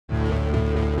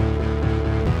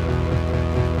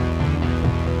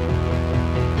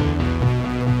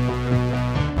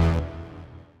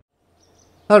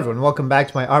Hello everyone, welcome back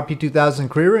to my RP2000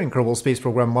 career in Kerbal Space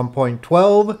Program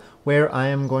 1.12, where I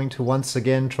am going to once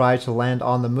again try to land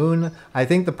on the moon. I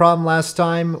think the problem last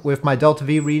time with my Delta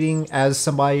V reading, as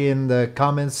somebody in the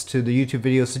comments to the YouTube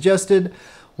video suggested,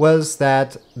 was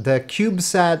that the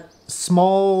CubeSat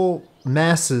small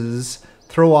masses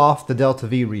throw off the Delta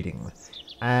V reading.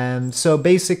 And so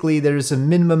basically there's a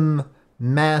minimum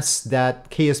mass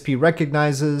that KSP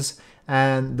recognizes,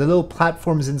 and the little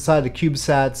platforms inside the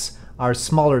CubeSats are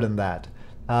smaller than that.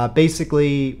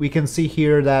 Basically, we can see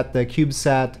here that the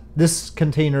CubeSat, this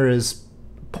container is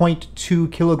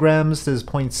 0.2 kilograms, this is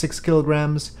 0.6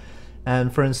 kilograms,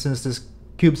 and for instance, this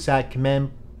CubeSat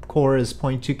command core is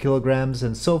 0.2 kilograms,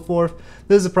 and so forth.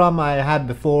 This is a problem I had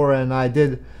before, and I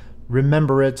did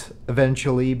remember it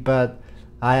eventually, but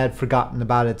I had forgotten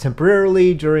about it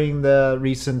temporarily during the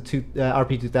recent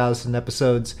RP2000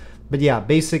 episodes. But yeah,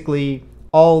 basically,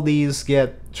 all these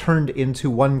get turned into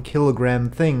 1 kilogram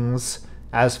things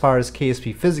as far as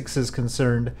KSP physics is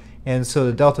concerned, and so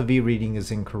the Delta V reading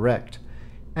is incorrect.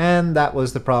 And that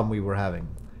was the problem we were having.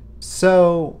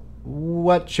 So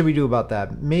what should we do about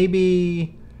that?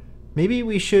 Maybe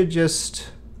we should just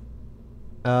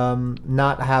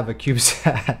not have a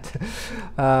CubeSat.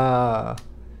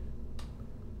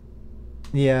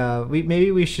 Yeah,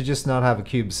 maybe we should just not have a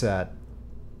CubeSat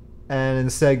and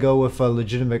instead go with a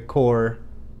legitimate core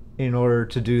in order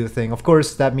to do the thing. Of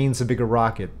course, that means a bigger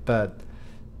rocket, but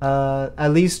at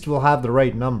least we'll have the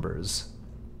right numbers.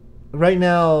 Right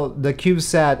now, the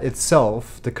CubeSat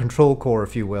itself, the control core,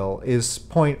 if you will, is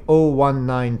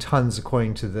 0.019 tons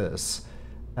according to this.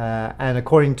 And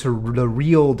according to the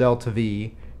real Delta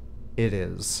V, it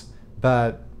is.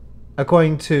 But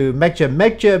according to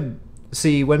MechJeb,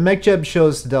 see, when MechJeb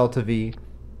shows the Delta V,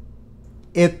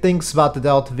 it thinks about the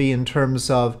Delta V in terms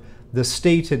of the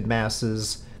stated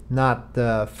masses, not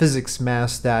the physics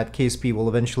mass that KSP will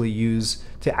eventually use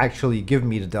to actually give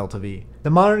me the Delta V. The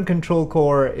modern control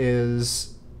core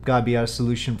is gotta be our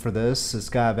solution for this. It's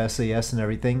gotta have SAS and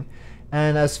everything.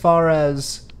 And as far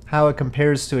as how it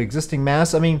compares to existing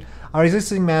mass, I mean, our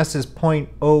existing mass is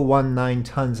 0.019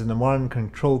 tons and the modern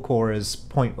control core is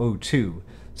 0.02.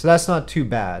 So that's not too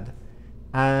bad.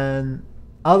 And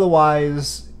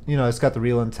otherwise, you know, it's got the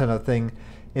real antenna thing.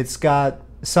 It's got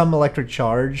some electric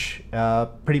charge,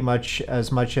 pretty much as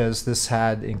this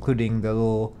had, including the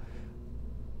little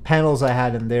panels I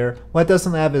had in there. What it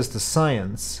doesn't have is the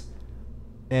science.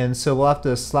 And so we'll have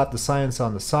to slap the science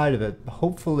on the side of it.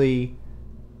 Hopefully,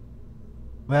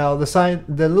 well, the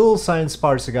little science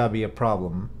parts are gotta be a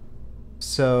problem.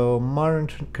 So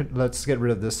let's get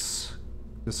rid of this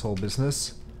whole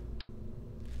business.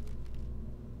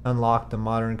 Unlock the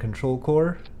modern control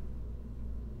core.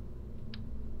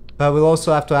 But we'll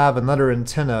also have to have another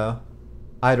antenna,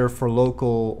 either for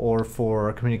local or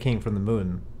for communicating from the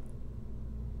moon.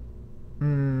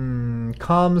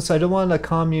 Comms, I don't want a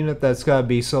comm unit that's gotta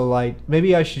be so light.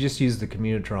 Maybe I should just use the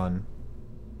commutron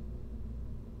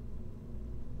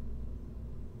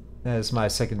as my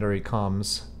secondary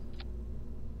comms.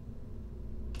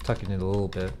 Tucking it a little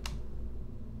bit.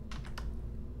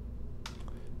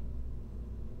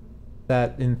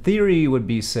 That in theory would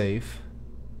be safe.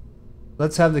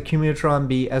 Let's have the commutron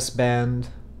be S-band.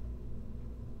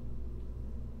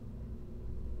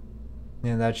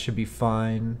 And that should be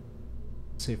fine.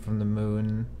 Say from the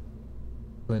moon.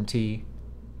 Plenty.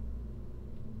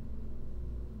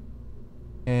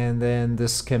 And then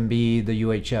this can be the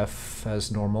UHF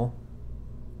as normal.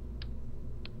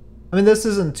 I mean, this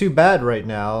isn't too bad right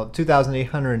now.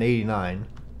 2,889.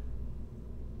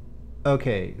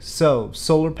 Okay, so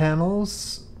solar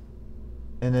panels,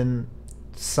 and then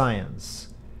science.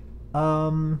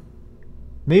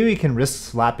 Maybe we can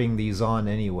risk slapping these on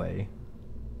anyway.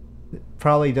 It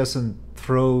probably doesn't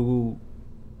throw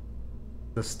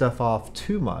the stuff off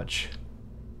too much.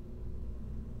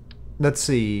 Let's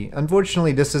see.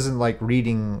 Unfortunately, this isn't like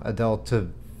reading a Delta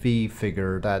V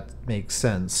figure that makes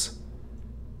sense.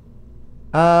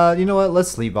 You know what?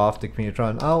 Let's leave off the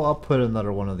commutron. I'll put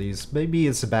another one of these. Maybe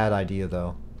it's a bad idea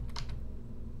though.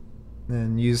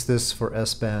 And use this for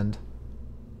S-band.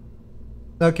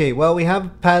 Okay, well, we have a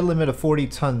pad limit of 40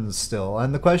 tons still,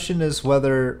 and the question is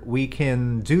whether we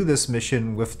can do this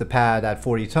mission with the pad at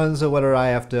 40 tons or whether I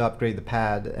have to upgrade the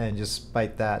pad and just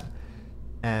bite that.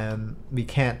 And we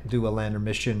can't do a lander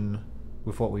mission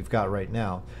with what we've got right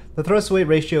now. The thrust weight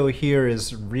ratio here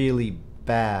is really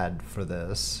bad for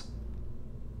this.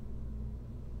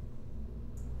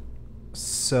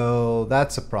 So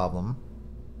that's a problem.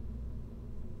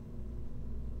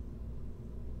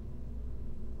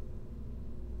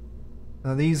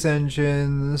 Now these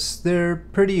engines, they're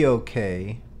pretty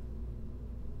okay.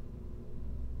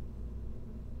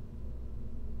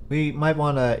 We might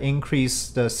want to increase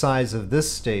the size of this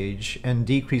stage and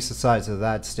decrease the size of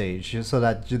that stage, just so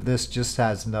that this just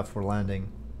has enough for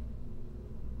landing.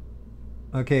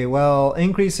 Okay, well,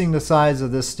 increasing the size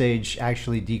of this stage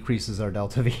actually decreases our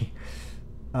delta V.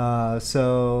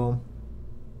 So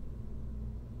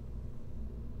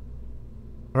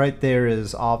right there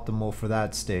is optimal for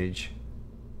that stage.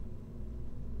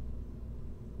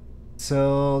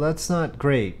 So that's not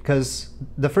great, because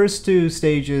the first two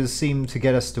stages seem to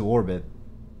get us to orbit.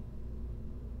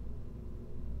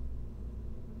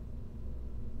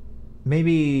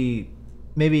 Maybe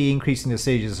increasing the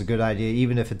stage is a good idea,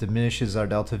 even if it diminishes our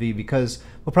delta V, because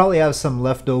we'll probably have some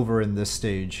left over in this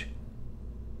stage.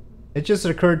 It just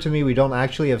occurred to me we don't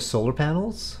actually have solar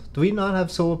panels. Do we not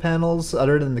have solar panels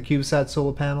other than the CubeSat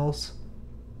solar panels?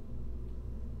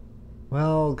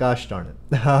 Well, gosh darn it.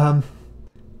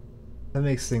 That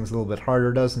makes things a little bit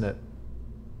harder, doesn't it?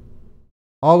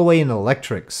 All the way in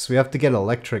electrics. We have to get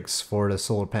electrics for the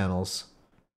solar panels.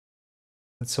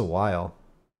 That's a while.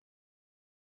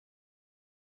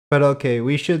 But okay,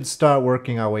 we should start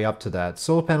working our way up to that.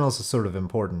 Solar panels are sort of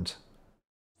important.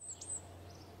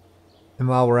 And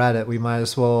while we're at it, we might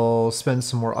as well spend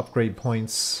some more upgrade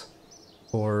points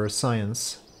for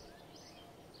science.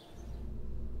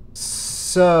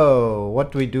 So,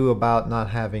 what do we do about not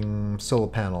having solar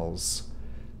panels?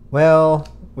 Well,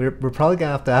 we're probably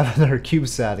gonna have to have another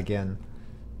CubeSat again,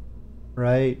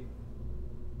 right?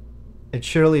 It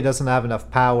surely doesn't have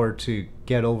enough power to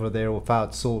get over there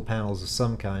without solar panels of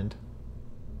some kind.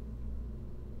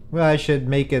 Well, I should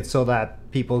make it so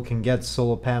that people can get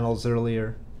solar panels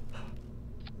earlier.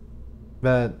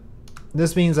 But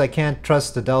this means I can't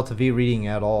trust the delta V reading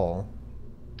at all.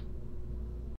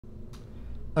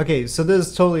 Okay, so this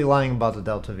is totally lying about the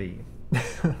delta V.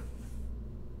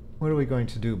 What are we going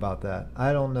to do about that?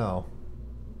 I don't know.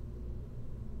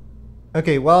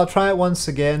 Okay, well, I'll try it once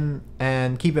again,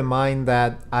 and keep in mind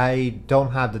that I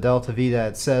don't have the delta V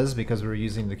that it says because we're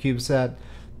using the CubeSat,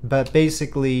 but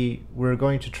basically we're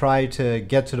going to try to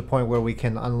get to the point where we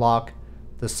can unlock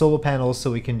the solar panels so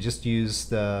we can just use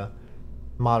the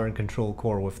modern control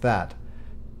core with that.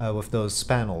 With those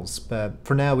panels, but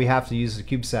for now we have to use the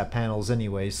CubeSat panels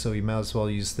anyway, so we might as well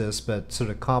use this, but sort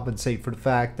of compensate for the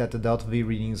fact that the delta V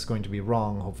reading is going to be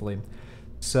wrong, hopefully.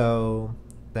 So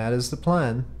that is the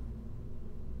plan.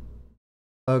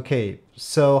 Okay,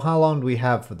 so how long do we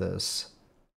have for this?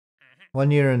 1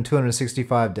 year and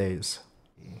 265 days.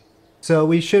 So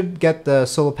we should get the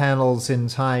solar panels in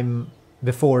time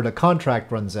before the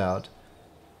contract runs out.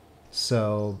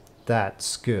 So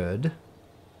that's good.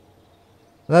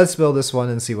 Let's build this one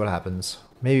and see what happens.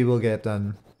 Maybe we'll get it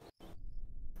done.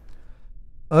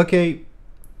 Okay,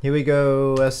 here we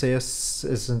go. SAS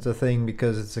isn't a thing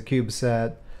because it's a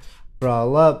CubeSat.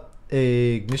 Throttle up,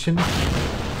 ignition,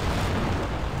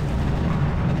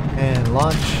 and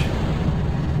launch.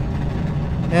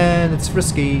 And it's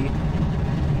frisky.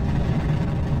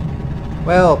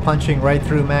 Well, punching right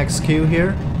through max Q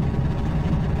here.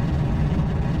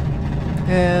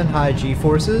 And high G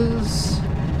forces.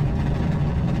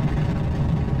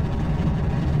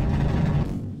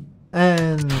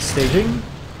 And staging.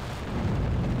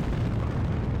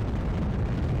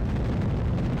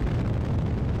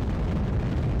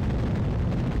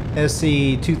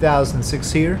 SC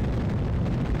 2006 here.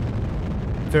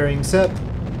 Fairing set.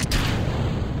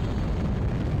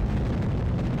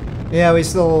 Yeah, we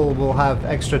still will have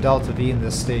extra delta V in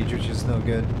this stage, which is no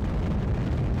good.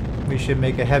 We should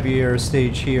make a heavier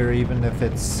stage here, even if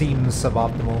it seems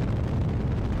suboptimal.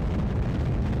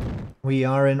 We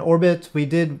are in orbit. We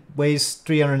did waste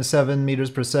 307 meters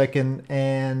per second,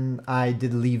 and I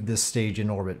did leave this stage in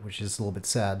orbit, which is a little bit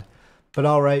sad. But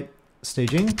alright,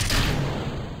 staging.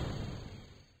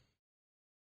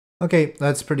 Okay,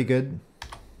 that's pretty good.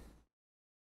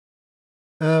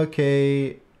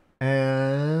 Okay,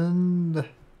 and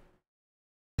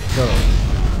go.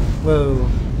 Whoa,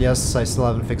 yes, I still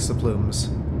haven't fixed the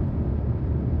plumes.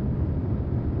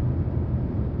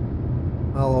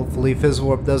 Well, hopefully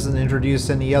Fizzwarp doesn't introduce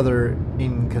any other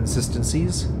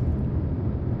inconsistencies.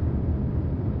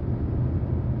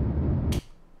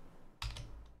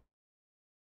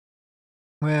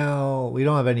 Well, we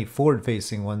don't have any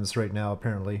forward-facing ones right now,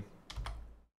 apparently.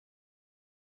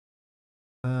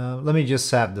 Let me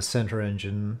just have the center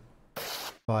engine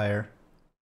fire.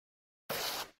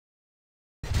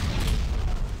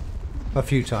 A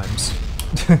few times.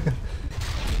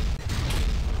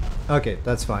 Okay,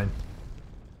 that's fine.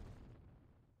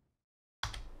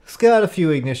 It's got a few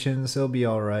ignitions, it'll be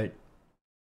alright.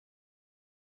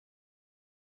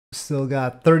 Still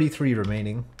got 33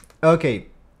 remaining. Okay,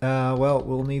 Well,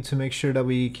 we'll need to make sure that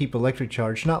we keep electric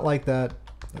charge. Not like that.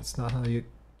 That's not how you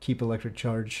keep electric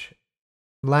charge.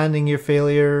 Landing gear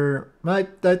failure. I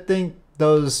think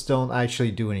those don't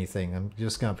actually do anything. I'm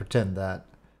just gonna pretend that.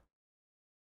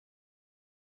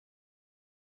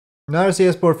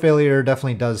 RCS board failure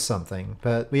definitely does something,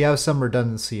 but we have some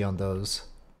redundancy on those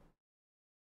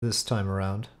this time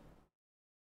around.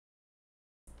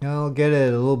 I'll get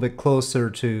it a little bit closer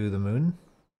to the moon.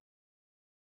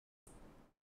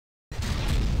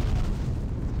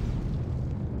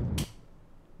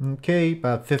 Okay,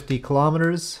 about 50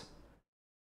 kilometers.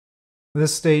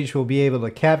 This stage we'll be able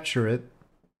to capture it,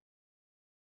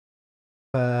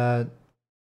 but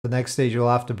the next stage we'll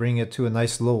have to bring it to a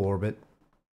nice low orbit.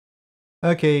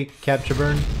 Okay, capture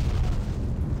burn.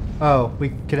 Oh, we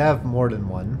could have more than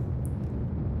one.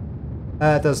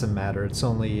 It doesn't matter, it's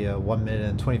only 1 minute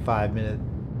and 25 minute,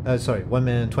 1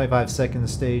 minute and 25 second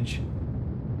stage.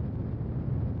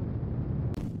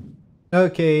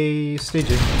 Okay,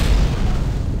 staging.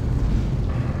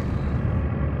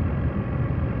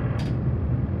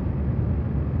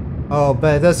 Oh,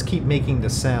 but it does keep making the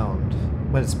sound.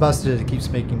 When it's busted, it keeps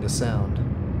making the sound.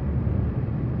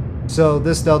 So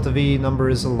this delta V number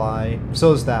is a lie.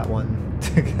 So is that one.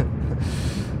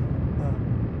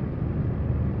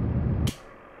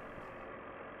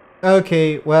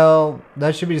 Okay, well,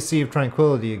 that should be the Sea of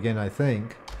Tranquility again, I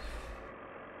think.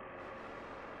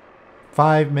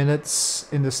 5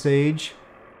 minutes in the stage.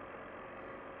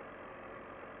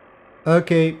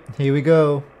 Okay, here we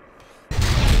go.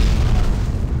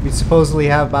 We supposedly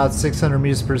have about 600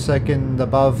 meters per second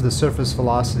above the surface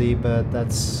velocity, but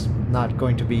that's not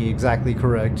going to be exactly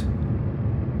correct.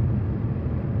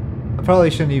 I probably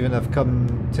shouldn't even have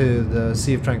come to the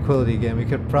Sea of Tranquility again. We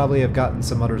could probably have gotten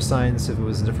some other science if it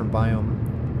was a different biome.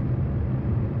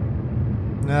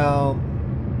 Now,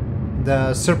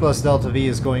 the surplus delta V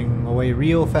is going away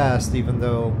real fast, even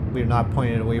though we're not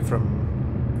pointed away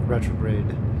from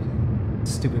retrograde.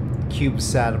 Stupid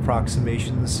CubeSat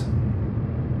approximations.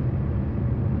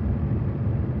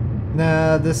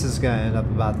 Nah, this is gonna end up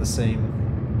about the same.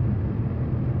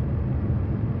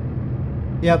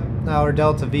 Yep, our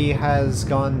delta V has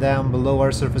gone down below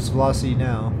our surface velocity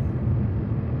now.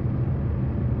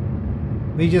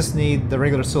 We just need the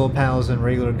regular solar panels and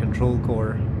regular control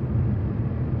core.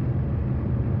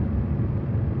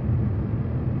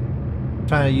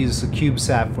 Trying to use the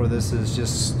CubeSat for this is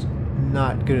just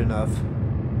not good enough.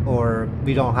 Or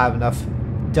we don't have enough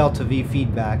delta V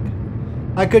feedback.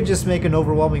 I could just make an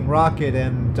overwhelming rocket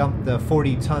and dump the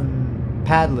 40-ton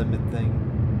pad limit thing.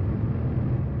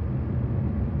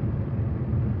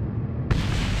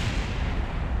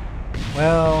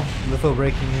 Well, litho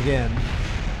braking again.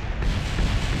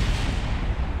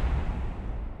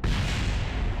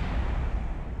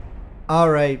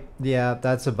 Alright, yeah,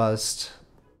 that's a bust.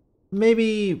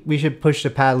 Maybe we should push the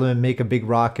pad limit and make a big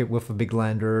rocket with a big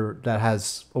lander that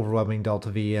has overwhelming delta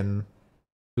V and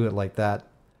do it like that.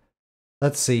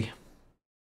 Let's see.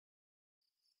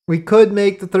 We could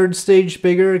make the third stage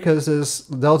bigger because there's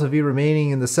delta V remaining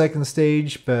in the second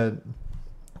stage, but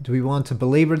do we want to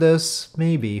belabor this?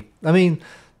 Maybe. I mean,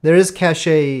 there is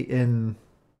cachet in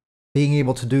being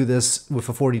able to do this with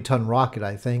a 40-ton rocket,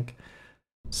 I think.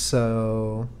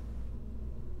 So,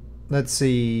 let's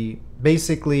see.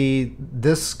 Basically,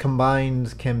 this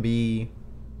combined can be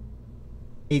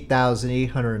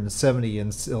 8,870 and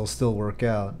it'll still work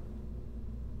out.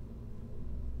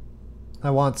 I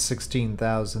want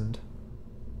 16,000.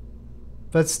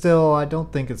 But still, I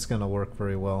don't think it's gonna work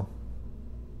very well.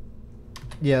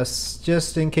 Yes,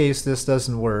 just in case this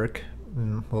doesn't work,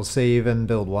 we'll save and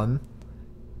build one.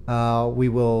 We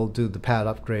will do the pad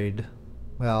upgrade.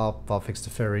 Well, I'll fix the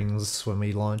fairings when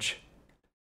we launch.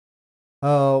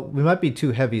 We might be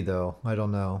too heavy though, I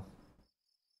don't know.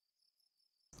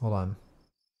 Hold on.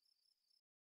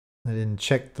 I didn't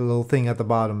check the little thing at the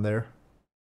bottom there.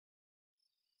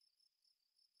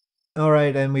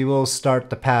 Alright, and we will start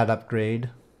the pad upgrade.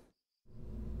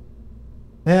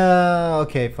 Yeah,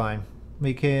 okay, fine.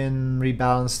 We can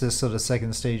rebalance this so the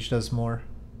second stage does more.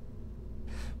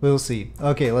 We'll see.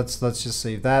 Okay, let's just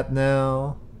save that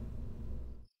now.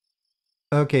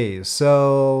 Okay,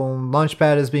 so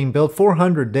launchpad is being built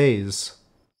 400 days.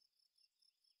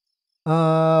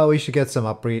 We should get some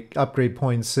upgrade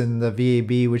points in the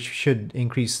VAB, which should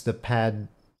increase the pad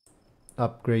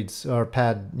upgrades or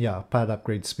pad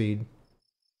upgrade speed.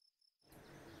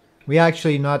 We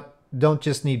actually don't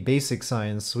just need basic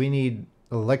science, we need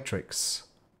electrics.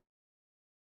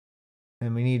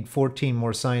 And we need 14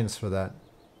 more science for that.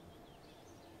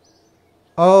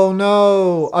 Oh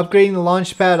no! Upgrading the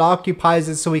launch pad occupies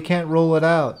it so we can't roll it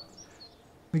out.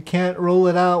 We can't roll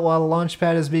it out while the launch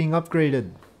pad is being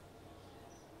upgraded.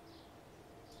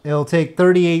 It'll take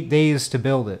 38 days to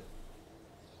build it.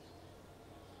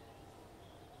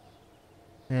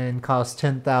 And cost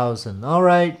 10,000.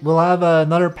 Alright, we'll have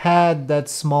another pad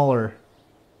that's smaller.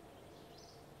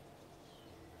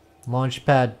 Launch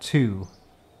pad 2.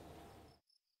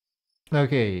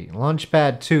 Okay, launch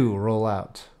pad 2, roll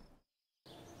out.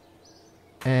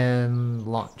 And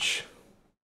launch.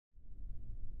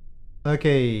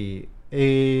 Okay,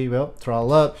 well,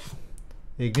 throttle up.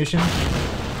 Ignition.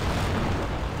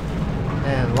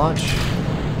 And launch.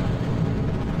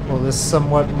 Will this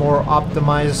somewhat more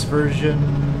optimized version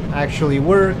actually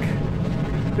work?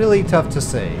 Really tough to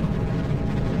say.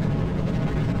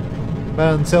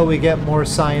 But until we get more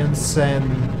science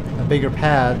and a bigger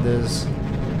pad, there's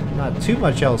not too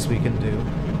much else we can do.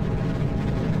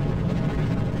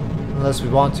 Unless we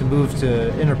want to move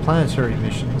to interplanetary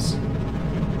missions.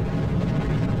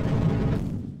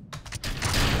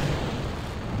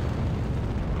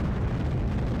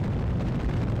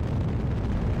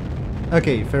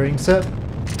 Okay, fairing set.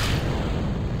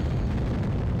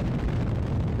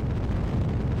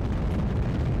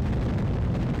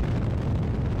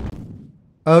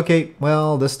 Okay,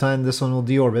 well, this time this one will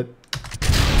deorbit.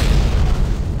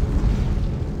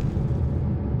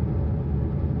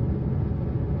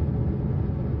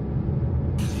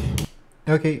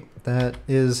 Okay, that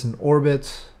is an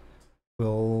orbit.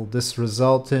 Will this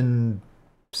result in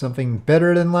something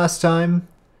better than last time?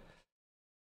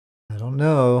 I don't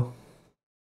know.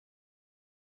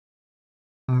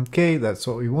 Okay, that's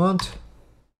what we want.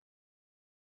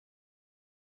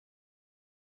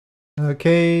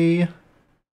 Okay.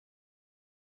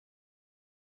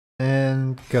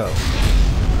 And go.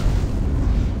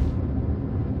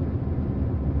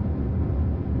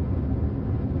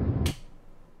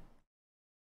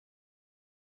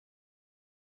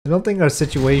 I don't think our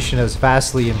situation has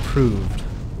vastly improved.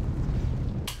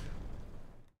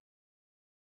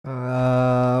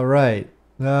 Right.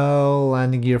 No,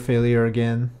 landing gear failure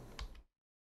again.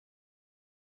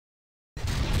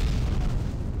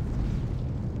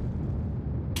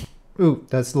 Ooh,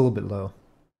 that's a little bit low.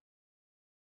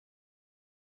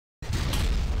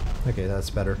 Okay, that's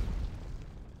better.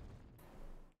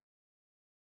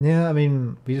 Yeah, I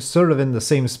mean, we're sort of in the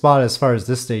same spot as far as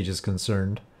this stage is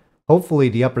concerned. Hopefully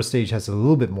the upper stage has a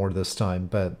little bit more this time,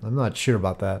 but I'm not sure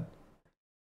about that.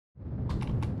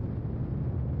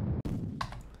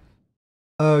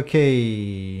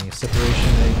 Okay, separation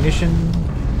and ignition.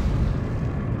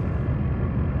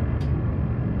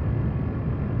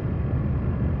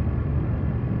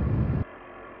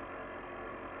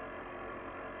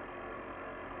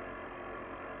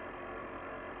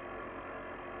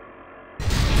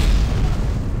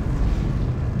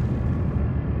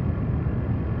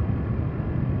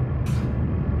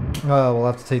 We'll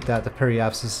have to take that. The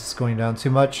periapsis is going down too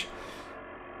much.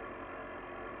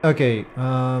 Okay,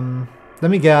 let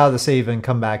me get out of the save and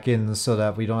come back in so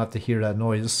that we don't have to hear that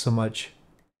noise so much.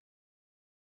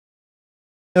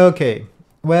 Okay,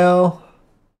 well,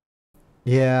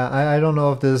 yeah, I don't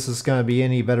know if this is gonna be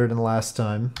any better than last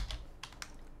time,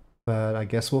 but I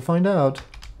guess we'll find out.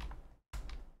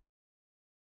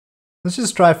 Let's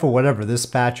just try for whatever this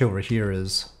patch over here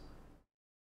is.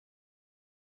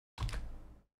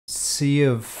 Sea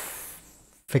of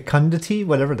Fecundity?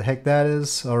 Whatever the heck that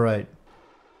is. Alright.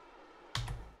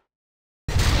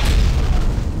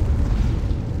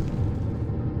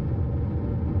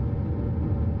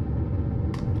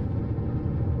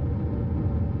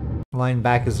 Line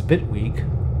back is a bit weak.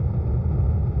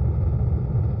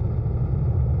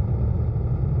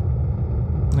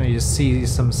 Now you see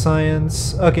some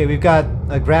science. Okay, we've got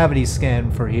a gravity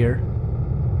scan for here.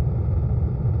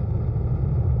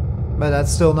 But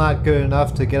that's still not good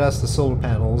enough to get us the solar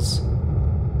panels.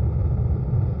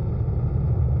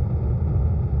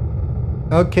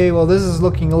 Okay, well this is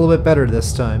looking a little bit better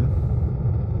this time.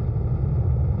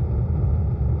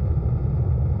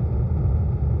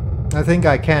 I think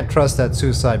I can't trust that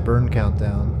suicide burn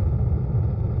countdown.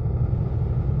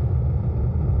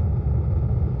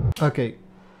 Okay.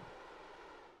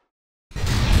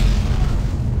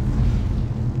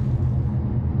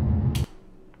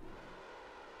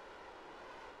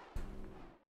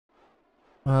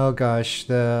 Oh gosh,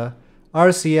 the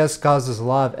RCS causes a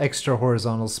lot of extra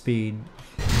horizontal speed.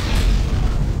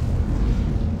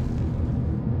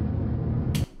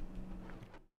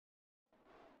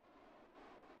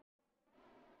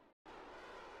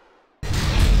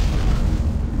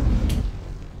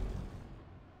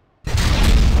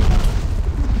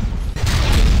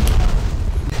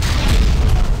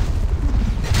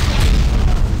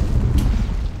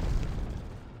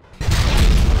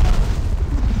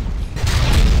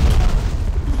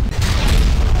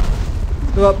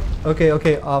 Okay,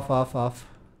 okay, off.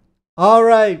 All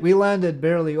right, we landed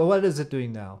barely. Oh, what is it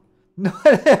doing now? No,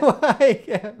 why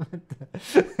can't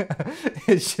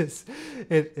it's just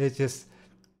it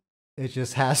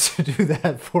just has to do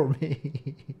that for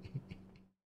me.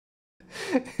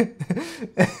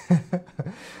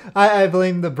 I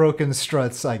blame the broken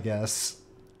struts, I guess.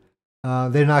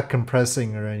 They're not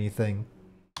compressing or anything.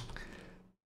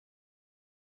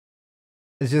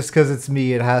 It's just because it's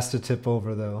me, it has to tip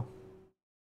over though.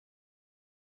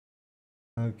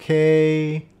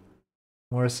 Okay.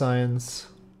 More science.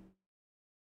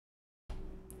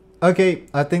 Okay,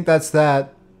 I think that's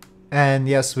that. And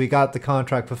yes, we got the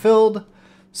contract fulfilled.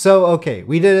 So, okay,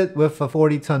 we did it with a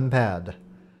 40-ton pad.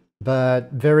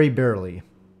 But very barely.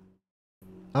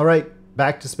 Alright,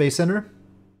 back to Space Center.